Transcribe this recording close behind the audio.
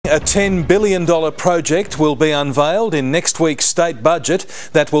A $10 billion project will be unveiled in next week's state budget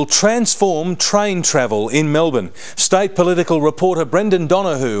that will transform train travel in Melbourne. State political reporter Brendan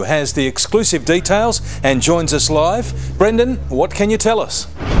Donoghue has the exclusive details and joins us live. Brendan, what can you tell us?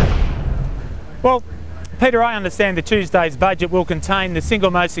 Well, Peter, I understand that Tuesday's budget will contain the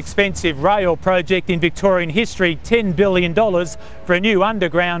single most expensive rail project in Victorian history, $10 billion for a new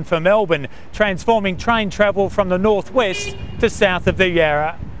underground for Melbourne, transforming train travel from the northwest to south of the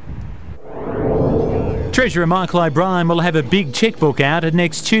Yarra. Treasurer Michael O'Brien will have a big chequebook out at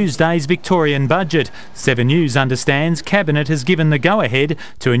next Tuesday's Victorian budget. 7 News understands Cabinet has given the go-ahead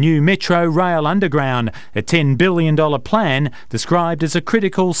to a new Metro Rail Underground, a $10 billion plan described as a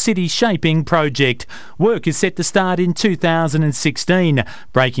critical city-shaping project. Work is set to start in 2016,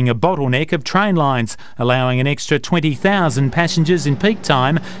 breaking a bottleneck of train lines, allowing an extra 20,000 passengers in peak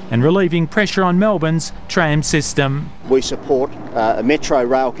time and relieving pressure on Melbourne's tram system. We support a Metro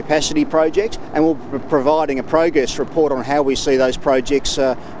Rail capacity project, and we'll be providing a progress report on how we see those projects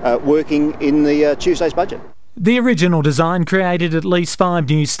working in the Tuesday's budget. The original design created at least 5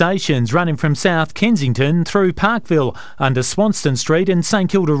 new stations running from South Kensington through Parkville, under Swanston Street and St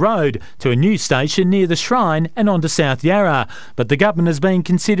Kilda Road, to a new station near the Shrine and onto South Yarra. But the government has been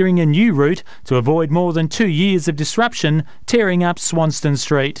considering a new route to avoid more than 2 years of disruption tearing up Swanston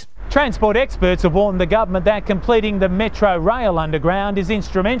Street. Transport experts have warned the government that completing the Metro Rail Underground is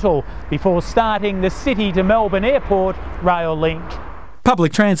instrumental before starting the City to Melbourne Airport rail link.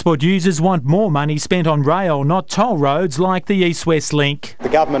 Public transport users want more money spent on rail, not toll roads like the East-West link. The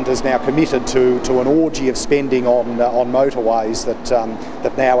government is now committed to an orgy of spending on motorways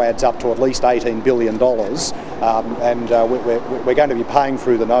that now adds up to at least $18 billion, and we're going to be paying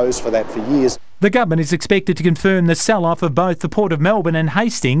through the nose for that for years. The government is expected to confirm the sell-off of both the Port of Melbourne and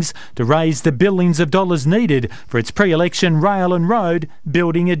Hastings to raise the billions of dollars needed for its pre-election rail and road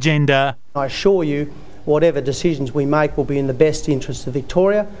building agenda. I assure you, whatever decisions we make will be in the best interest of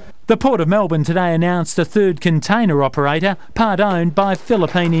Victoria. The Port of Melbourne today announced a third container operator, part owned by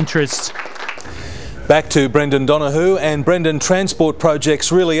Philippine interests. Back to Brendan Donoghue, and Brendan, transport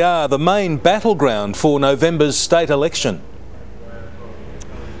projects really are the main battleground for November's state election.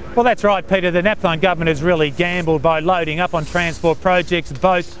 Well, that's right, Peter. The Napthine Government has really gambled by loading up on transport projects,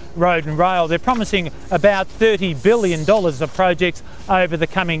 both road and rail. They're promising about $30 billion of projects over the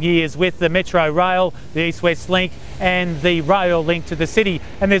coming years, with the Metro Rail, the East-West link and the rail link to the city.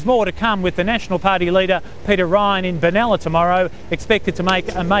 And there's more to come, with the National Party leader Peter Ryan in Benalla tomorrow expected to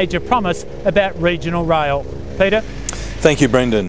make a major promise about regional rail. Peter? Thank you, Brendan.